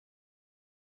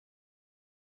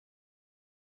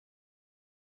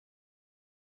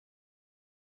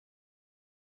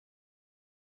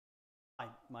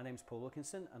My name's Paul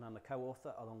Wilkinson and I'm the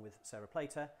co-author, along with Sarah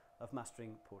Plater, of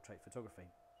Mastering Portrait Photography.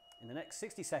 In the next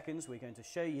 60 seconds we're going to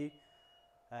show you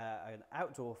an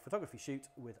outdoor photography shoot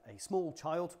with a small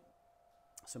child,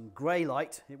 some grey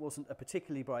light, it wasn't a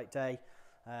particularly bright day,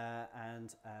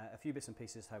 and a few bits and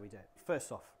pieces how we do it.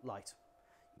 First off, light.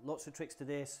 Lots of tricks to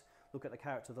this. Look at the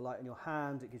character of the light in your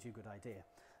hand, it gives you a good idea.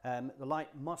 The light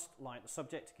must light the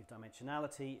subject, give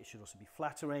dimensionality, it should also be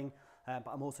flattering, but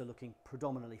I'm also looking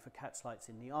predominantly for catch lights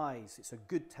in the eyes. It's a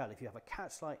good tell. If you have a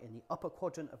catch light in the upper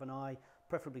quadrant of an eye,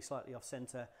 preferably slightly off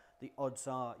centre, the odds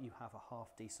are you have a half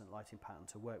decent lighting pattern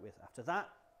to work with. After that,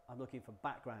 I'm looking for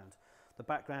background. The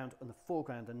background and the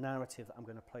foreground, the narrative that I'm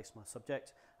going to place my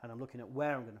subject, and I'm looking at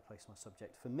where I'm going to place my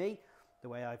subject. For me, the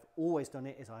way I've always done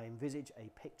it is I envisage a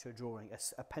picture drawing,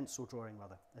 a pencil drawing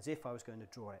rather, as if I was going to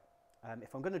draw it.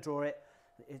 If I'm going to draw it,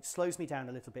 it slows me down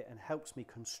a little bit and helps me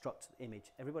construct the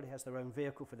image. Everybody has their own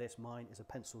vehicle for this. Mine is a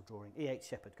pencil drawing. E.H.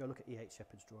 Shepard, go look at E.H.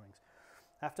 Shepard's drawings.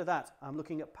 After that, I'm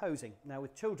looking at posing. Now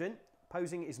with children,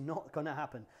 posing is not going to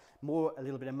happen. More a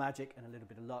little bit of magic and a little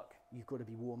bit of luck. You've got to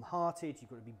be warm-hearted, you've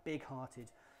got to be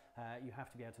big-hearted, you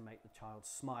have to be able to make the child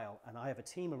smile. And I have a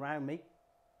team around me.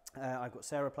 I've got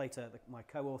Sarah Plater, my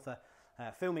co-author,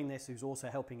 filming this, who's also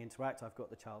helping interact. I've got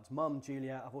the child's mum,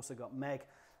 Julia. I've also got Meg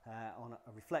on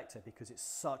a reflector because it's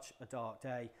such a dark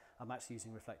day. I'm actually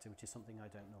using a reflector, which is something I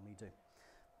don't normally do.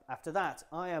 After that,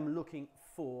 I am looking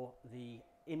for the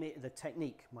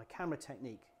technique, my camera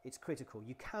technique. It's critical.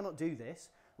 You cannot do this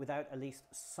without at least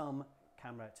some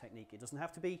camera technique. It doesn't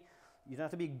have to be, you don't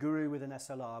have to be a guru with an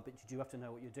SLR, but you do have to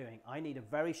know what you're doing. I need a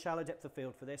very shallow depth of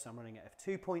field for this. I'm running at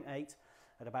f2.8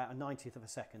 at about a 90th of a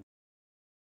second.